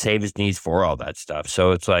 He can save his knees for all that stuff.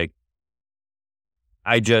 So it's like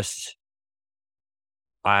I just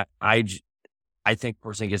I I I think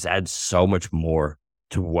Porzingis adds so much more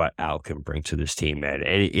to what Al can bring to this team, man.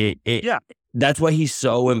 And Yeah, that's why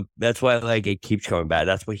that's why like it keeps coming back.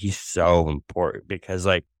 That's why he's so important because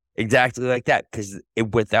like exactly like that. Because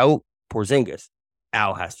without Porzingis,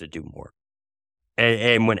 Al has to do more,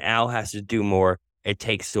 and when Al has to do more, it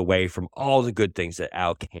takes away from all the good things that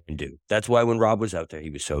Al can do. That's why when Rob was out there, he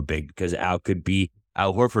was so big because Al could be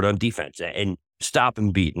Al Horford on defense and stop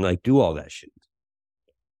and beat and like do all that shit.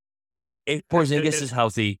 If Porzingis is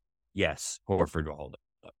healthy, yes, Horford will hold it.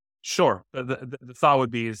 sure. The thought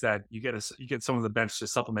would be is that you get some of the bench to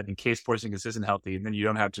supplement in case Porzingis isn't healthy, and then you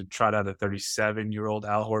don't have to trot out a 37-year-old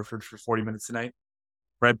Al Horford for 40 minutes tonight,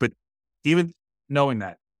 right? But even knowing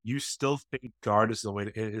that, you still think guard is the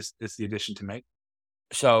way is the addition to make.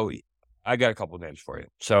 So I got a couple names for you.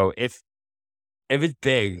 So if it's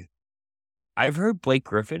big, I've heard Blake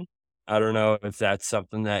Griffin. I don't know if that's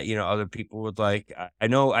something that other people would like. I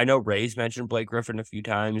know Ray's mentioned Blake Griffin a few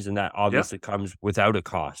times, and that Yeah, obviously comes without a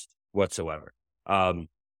cost whatsoever.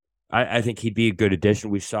 I think he'd be a good addition.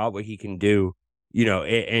 We saw what he can do,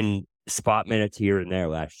 in spot minutes here and there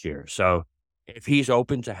last year. So if he's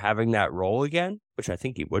open to having that role again, which I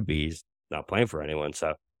think he would be, he's not playing for anyone.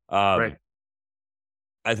 So right.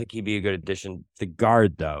 I think he'd be a good addition. The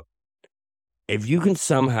guard, though, if you can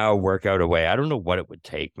somehow work out a way, I don't know what it would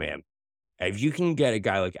take, man. If you can get a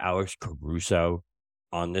guy like Alex Caruso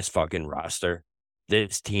on this fucking roster,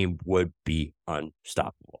 this team would be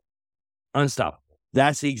unstoppable. Unstoppable.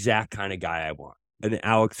 That's the exact kind of guy I want. An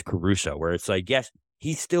Alex Caruso, where it's like, yes,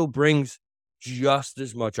 he still brings just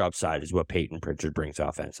as much upside as what Peyton Pritchard brings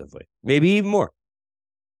offensively. Maybe even more.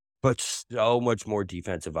 But so much more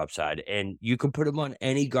defensive upside. And you can put him on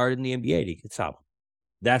any guard in the NBA and he can stop him.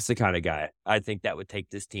 That's the kind of guy I think that would take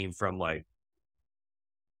this team from like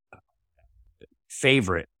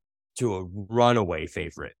favorite to a runaway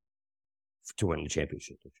favorite to win the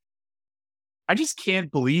championship. I just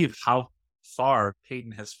can't believe how far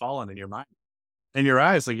Peyton has fallen in your mind, in your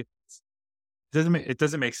eyes. Like it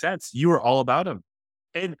doesn't make sense. You were all about him,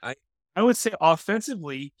 and I would say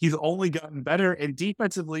offensively he's only gotten better, and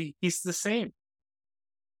defensively he's the same.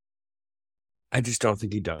 I just don't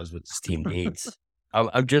think he does what this team needs.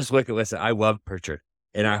 I'm just looking. Listen, I love Pritchard.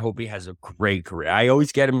 And I hope he has a great career. I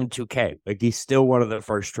always get him in 2K. Like, he's still one of the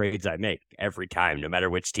first trades I make every time, no matter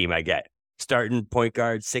which team I get. Starting point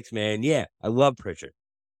guard, 6-man. Yeah, I love Pritchard.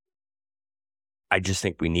 I just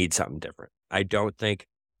think we need something different. I don't think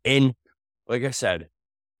like I said,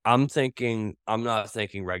 I'm not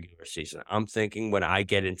thinking regular season. I'm thinking when I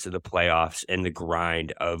get into the playoffs and the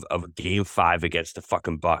grind of game 5 against the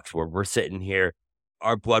fucking Bucks, where we're sitting here,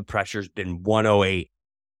 our blood pressure's been 108.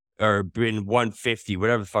 Or been 150,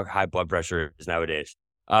 whatever the fuck high blood pressure is nowadays.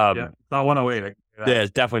 Yeah, not 108. Yeah,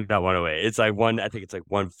 it's definitely not 108. It's like I think it's like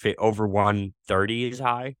over 130 is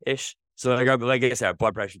high ish. So like I said,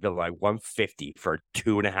 blood pressure's been like 150 for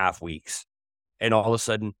 2.5 weeks. And all of a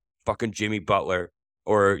sudden, fucking Jimmy Butler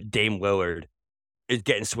or Dame Lillard is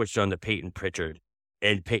getting switched on to Peyton Pritchard.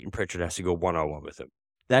 And Peyton Pritchard has to go 1-on-1 with him.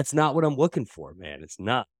 That's not what I'm looking for, man. It's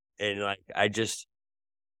not. And like,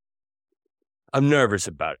 I'm nervous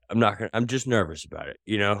about it. I'm just nervous about it,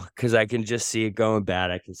 because I can just see it going bad.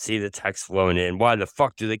 I can see the text flowing in. Why the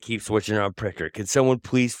fuck do they keep switching on Pritchard? Can someone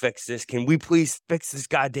please fix this? Can we please fix this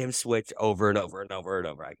goddamn switch over and over and over and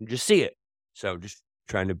over? I can just see it. So just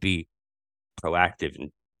trying to be proactive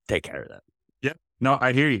and take care of that. Yeah, no,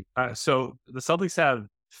 I hear you. So the Celtics have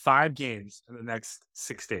 5 games in the next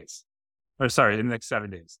 6 days. In the next 7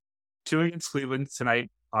 days. 2 against Cleveland tonight,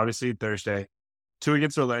 obviously Thursday. 2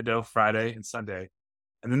 against Orlando Friday and Sunday,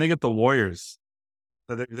 and then they get the Warriors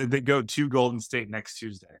They go to Golden State next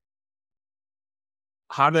Tuesday.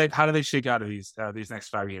 How do they shake out of these next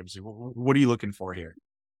 5 games? What are you looking for here?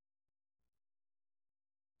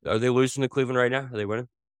 Are they losing to Cleveland right now? Are they winning?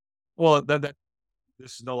 Well, this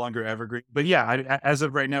is no longer evergreen, but yeah, as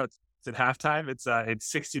of right now, it's at halftime. It's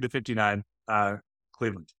 60-59,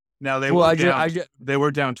 Cleveland. Now Well, they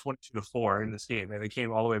were down 22-4 in this game, and they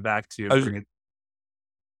came all the way back to bring it.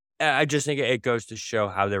 I just think it goes to show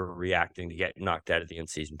how they were reacting to get knocked out of the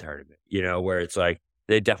in-season tournament. Where it's like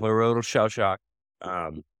they definitely were a little shell shocked.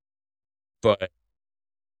 But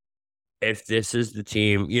if this is the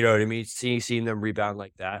team, you know what I mean? Seeing them rebound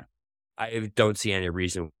like that, I don't see any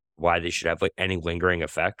reason why they should have like any lingering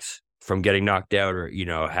effects from getting knocked out or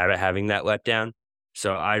having that letdown.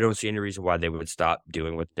 So I don't see any reason why they would stop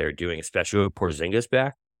doing what they're doing, especially with Porzingis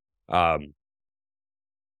back. I'd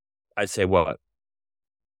say what?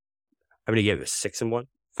 How many games? 6-1,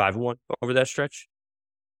 5-1 over that stretch.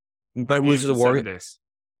 But losing to the Warriors.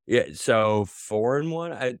 Yeah, so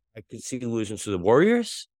 4-1. I could see losing to the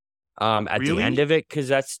Warriors. At Really? the end of it, because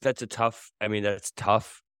that's a tough. I mean, that's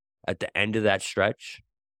tough at the end of that stretch.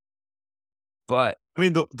 But I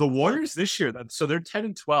mean, the Warriors this year, so they're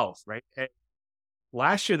 10-12, right? And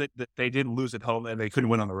last year they didn't lose at home and they couldn't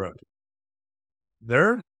win on the road.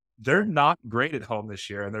 They're not great at home this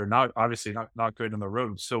year, and they're obviously not good on the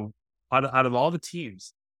road. So out of all the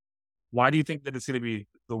teams, why do you think that it's going to be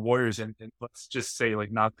the Warriors and let's just say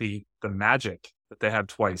like not the Magic that they had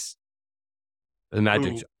twice? The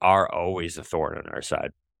Magic are always a thorn on our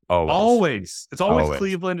side. Always. It's always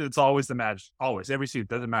Cleveland. And it's always the Magic. Always. Every season.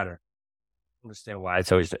 Doesn't matter. I understand why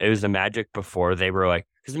it was the Magic before they were like,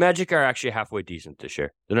 because the Magic are actually halfway decent this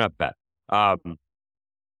year. They're not bad.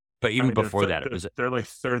 But even before that, they're like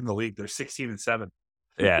third in the league. They're 16-7.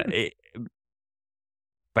 Yeah.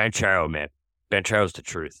 Banchero, man. Banchero's the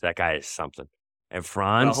truth. That guy is something. And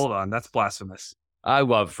Franz. Hold on. That's blasphemous. I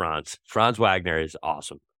love Franz. Franz Wagner is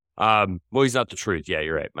awesome. Well, he's not the truth. Yeah,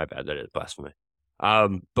 you're right. My bad. That is blasphemy.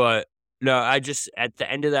 But no, at the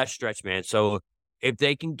end of that stretch, man. So if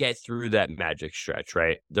they can get through that Magic stretch,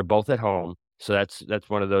 right? They're both at home. So that's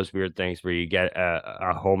one of those weird things where you get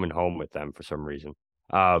a home and home with them for some reason.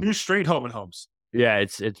 2 straight home and homes. Yeah,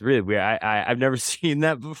 it's really weird. I've never seen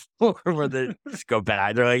that before where they just go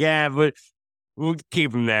bad. They're like, yeah, but we'll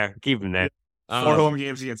keep them there. Keep them there. 4 home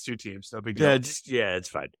games against 2 teams. No big deal. Yeah, it's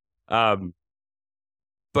fine.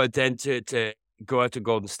 But then to go out to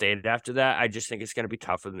Golden State after that, I just think it's going to be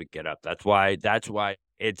tough for them to get up. That's why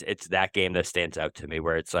it's that game that stands out to me,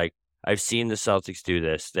 where it's like I've seen the Celtics do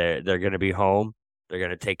this. They're going to be home. They're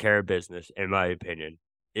going to take care of business, in my opinion.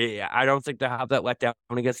 I don't think they'll have that letdown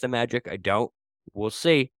against the Magic. I don't. We'll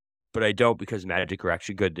see. But I don't, because Magic are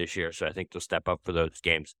actually good this year, so I think they'll step up for those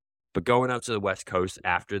games. But going out to the West Coast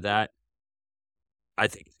after that, I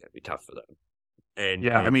think it's going to be tough for them. And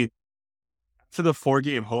yeah, I mean, to the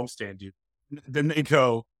 4-game homestand, dude. Then they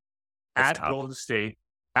go at Golden State,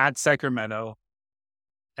 at Sacramento,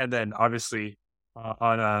 and then obviously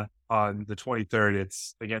on the 23rd,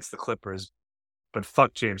 it's against the Clippers. But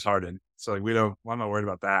fuck James Harden. So like I'm not worried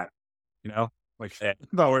about that. I'm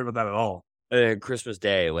not worried about that at all. Christmas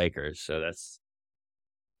Day, Lakers. So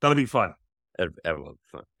that'll be fun. That'll be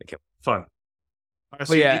fun. Okay. Fun.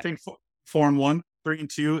 So you think 4-1,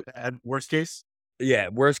 3-2 at worst case? Yeah,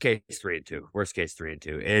 worst case 3-2. Worst case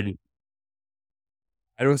 3-2. And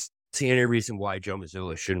I don't see any reason why Joe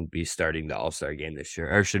Mazzulla shouldn't be starting the All-Star game this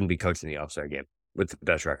year, or shouldn't be coaching the All-Star game with the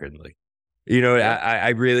best record in the league. Yeah. I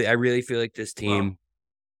really feel like this team. Well,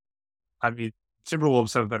 I mean,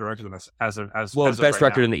 Timberwolves have a better record than us as best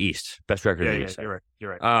record in the East. Best record in the East.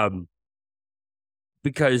 You're right.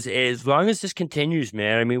 Because as long as this continues,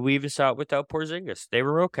 man, I mean, we even saw it without Porzingis. They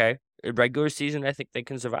were okay. In regular season, I think they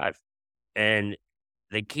can survive. And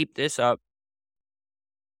they keep this up,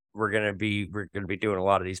 we're gonna be doing a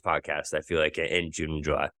lot of these podcasts, I feel like, in June and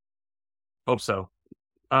July. Hope so.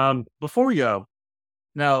 Before we go,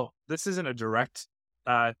 now this isn't a direct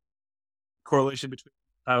correlation between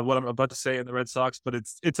what I'm about to say and the Red Sox, but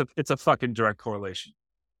it's a fucking direct correlation.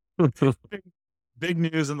 Big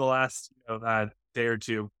news in the last day or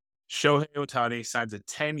two. Shohei Ohtani signs a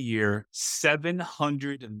 10-year,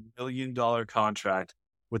 $700 million contract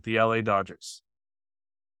with the LA Dodgers.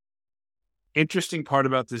 Interesting part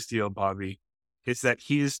about this deal, Bobby, is that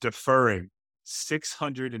he is deferring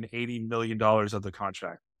 $680 million of the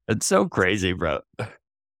contract. It's so crazy, bro.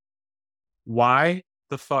 Why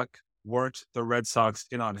the fuck weren't the Red Sox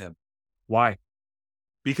in on him? Why?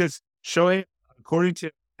 Because Shohei, according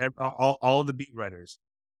to all of the beat writers,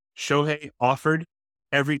 Shohei offered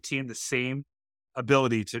every team the same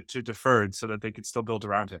ability to defer so that they could still build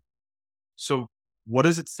around him. So what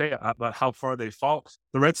does it say about how far they fall?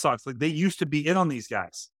 The Red Sox, like they used to be in on these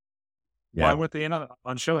guys. Why Yeah. weren't they in on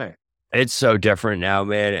Shohei? It's so different now,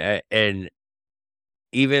 man. And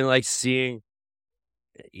even like seeing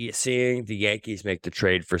the Yankees make the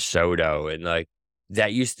trade for Soto, and like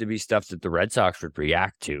that used to be stuff that the Red Sox would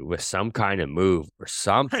react to with some kind of move or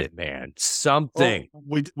something, man. Something.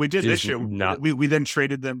 Well, we did this Just year. not. We then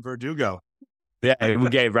traded them Verdugo. Yeah, we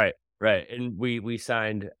gave right, and we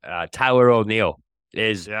signed Tyler O'Neill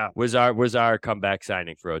Yeah. was our comeback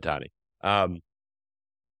signing for Ohtani.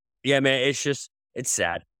 Yeah, man, it's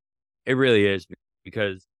sad. It really is,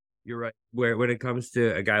 because you're right. Where when it comes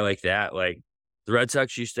to a guy like that, like the Red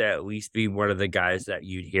Sox used to at least be one of the guys that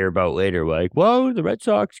you'd hear about later. Like, whoa, the Red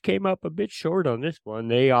Sox came up a bit short on this one.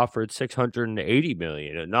 They offered $680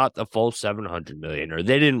 million and not the full $700 million, or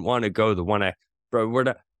they didn't want to go the one. Bro,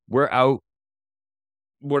 we're out.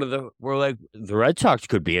 We're like, the Red Sox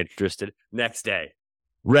could be interested. Next day,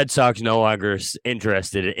 Red Sox no longer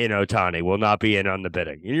interested in Ohtani. Will not be in on the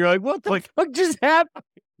bidding. And you're like, what the fuck just happened?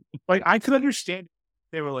 Like I could understand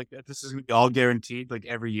they were like, this is gonna be all guaranteed like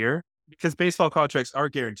every year, because baseball contracts are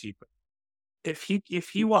guaranteed. But if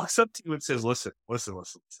he walks up to you and says, listen,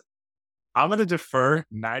 I'm gonna defer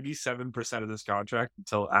 97% of this contract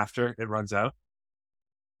until after it runs out.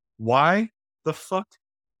 Why the fuck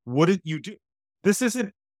wouldn't you do? This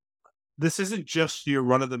isn't just your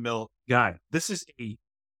run of the mill guy. This is a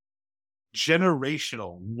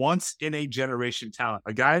generational, once in a generation talent.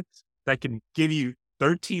 A guy that can give you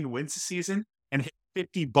 13 wins a season and hit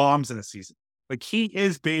 50 bombs in a season. Like he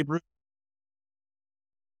is Babe Ruth.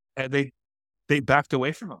 And they backed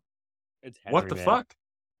away from him. It's Henry, What the man. fuck?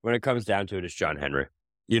 When it comes down to it, it's John Henry.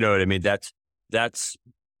 You know what I mean? That's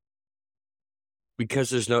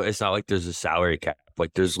because it's not like there's a salary cap.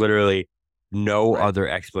 Like there's literally no other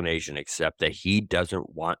explanation except that he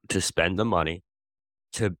doesn't want to spend the money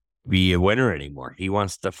to be a winner anymore. He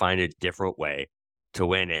wants to find a different way to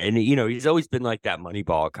win. And, he's always been like that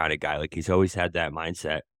Moneyball kind of guy. Like he's always had that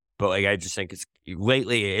mindset. But like, I just think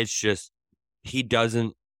lately, it's just, I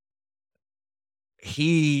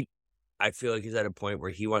feel like he's at a point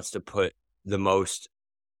where he wants to put the most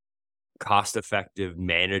cost-effective,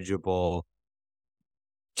 manageable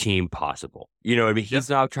team possible. You know what I mean? He's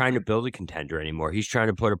not trying to build a contender anymore. He's trying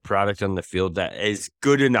to put a product on the field that is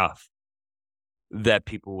good enough that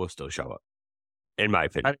people will still show up, in my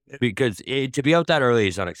opinion. Because to be out that early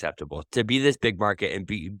is unacceptable. To be this big market and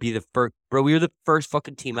be the first, bro, we were the first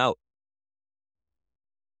fucking team out.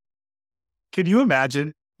 Can you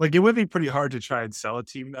imagine? Like, it would be pretty hard to try and sell a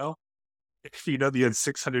team, though, if you had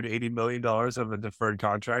 $680 million of a deferred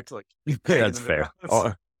contract. Like, that's fair.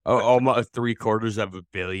 Almost $750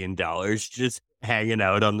 million just hanging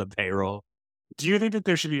out on the payroll. Do you think that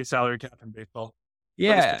there should be a salary cap in baseball?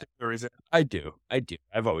 Yeah, I do.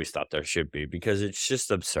 I've always thought there should be, because it's just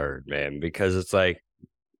absurd, man. Because it's like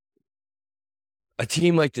a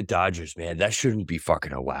team like the Dodgers, man, that shouldn't be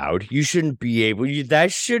fucking allowed. You shouldn't be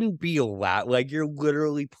that shouldn't be allowed. Like, you're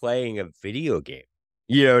literally playing a video game.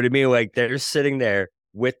 You know what I mean? Like, they're sitting there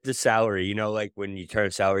with the salary, like when you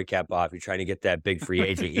turn salary cap off, you're trying to get that big free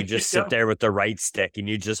agent. You just sit there with the right stick and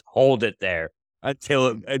you just hold it there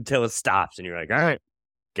until it stops. And you're like, all right,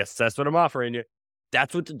 guess that's what I'm offering you.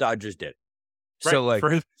 That's what the Dodgers did. Right. So, like,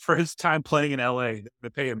 for his time playing in LA, they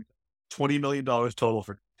pay him $20 million total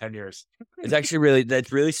for 10 years. It's actually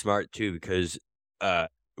that's really smart too, because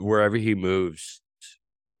wherever he moves,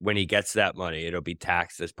 when he gets that money, it'll be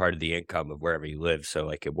taxed as part of the income of wherever he lives. So,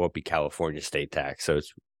 like, it won't be California state tax. So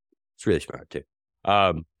it's really smart too.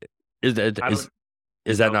 Is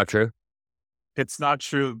that not true? It's not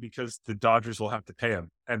true, because the Dodgers will have to pay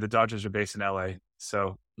him, and the Dodgers are based in LA,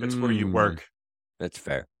 so it's where you work. That's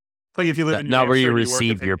fair. Like if you live in not where you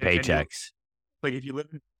receive your paychecks. Like if you live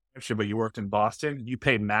in New Hampshire but you worked in Boston, you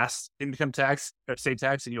pay mass income tax or state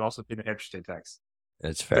tax, and you also pay New Hampshire state tax.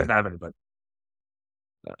 That's fair. Doesn't have anybody.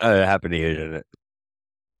 It happened to you, didn't it?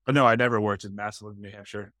 But no, I never worked in Mass. I live in New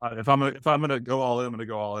Hampshire. If I'm gonna go all in, I'm gonna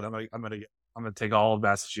go all in. I'm gonna take all of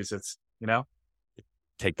Massachusetts.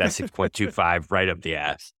 Take that 6.25 right up the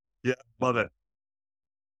ass. Yeah, love it.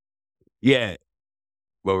 Yeah.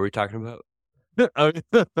 What were we talking about?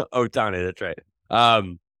 Ohtani, that's right.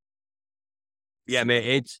 Yeah,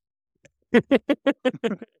 man,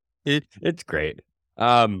 it's great.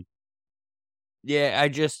 Yeah,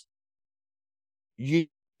 you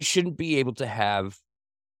shouldn't be able to have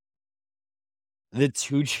the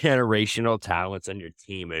two generational talents on your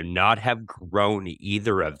team and not have grown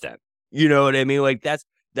either of them. You know what I mean? Like, that's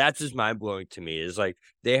just mind blowing to me. Is like,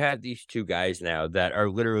 they have these two guys now that are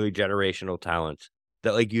literally generational talents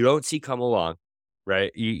that, like, you don't see come along.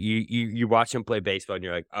 right? You watch him play baseball and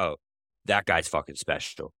you're like, oh, that guy's fucking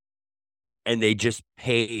special. And they just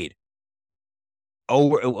paid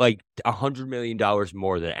over like $100 million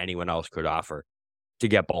more than anyone else could offer to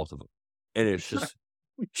get both of them. And it's just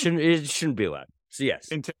shouldn't be allowed. So yes,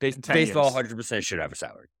 in baseball years. 100% should have a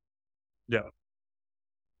salary. Yeah.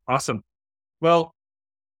 Awesome. Well,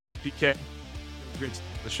 PK, great to do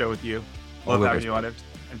the show with you. Love having you on it.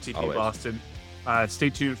 MTP Always. Boston. Stay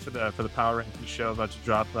tuned for the Power Ranking show about to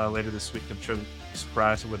drop later this week. I'm sure they'll be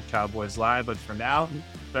surprised with the Cowboys live. But for now,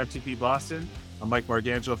 for MTP Boston, I'm Mike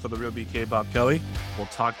Margangelo for the Real BK Bob Kelly. We'll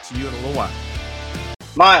talk to you in a little while.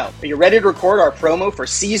 Miles, are you ready to record our promo for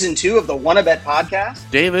Season 2 of the Wanna Bet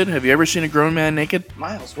podcast? David, have you ever seen a grown man naked?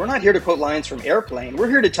 Miles, we're not here to quote lines from Airplane. We're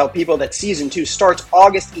here to tell people that Season 2 starts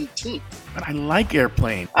August 18th. But I like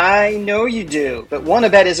Airplane. I know you do, but Wanna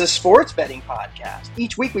Bet is a sports betting podcast.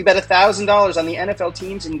 Each week we bet $1,000 on the NFL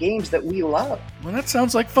teams and games that we love. Well, that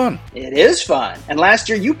sounds like fun. It is fun. And last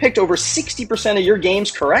year you picked over 60% of your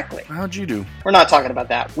games correctly. How'd you do? We're not talking about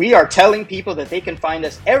that. We are telling people that they can find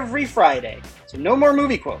us every Friday. So no more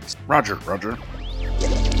movie quotes. Roger.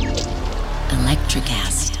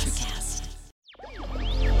 Electricast.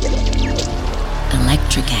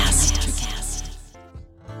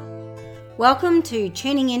 Welcome to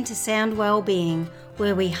Tuning Into Sound Wellbeing,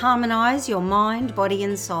 where we harmonise your mind, body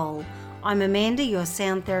and soul. I'm Amanda, your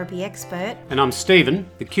sound therapy expert. And I'm Stephen,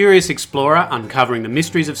 the curious explorer uncovering the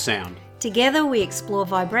mysteries of sound. Together we explore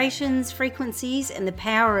vibrations, frequencies and the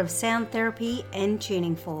power of sound therapy and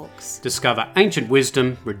tuning forks. Discover ancient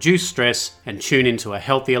wisdom, reduce stress and tune into a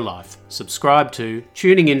healthier life. Subscribe to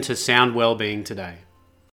Tuning Into Sound Wellbeing today.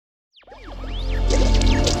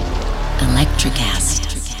 Electricast.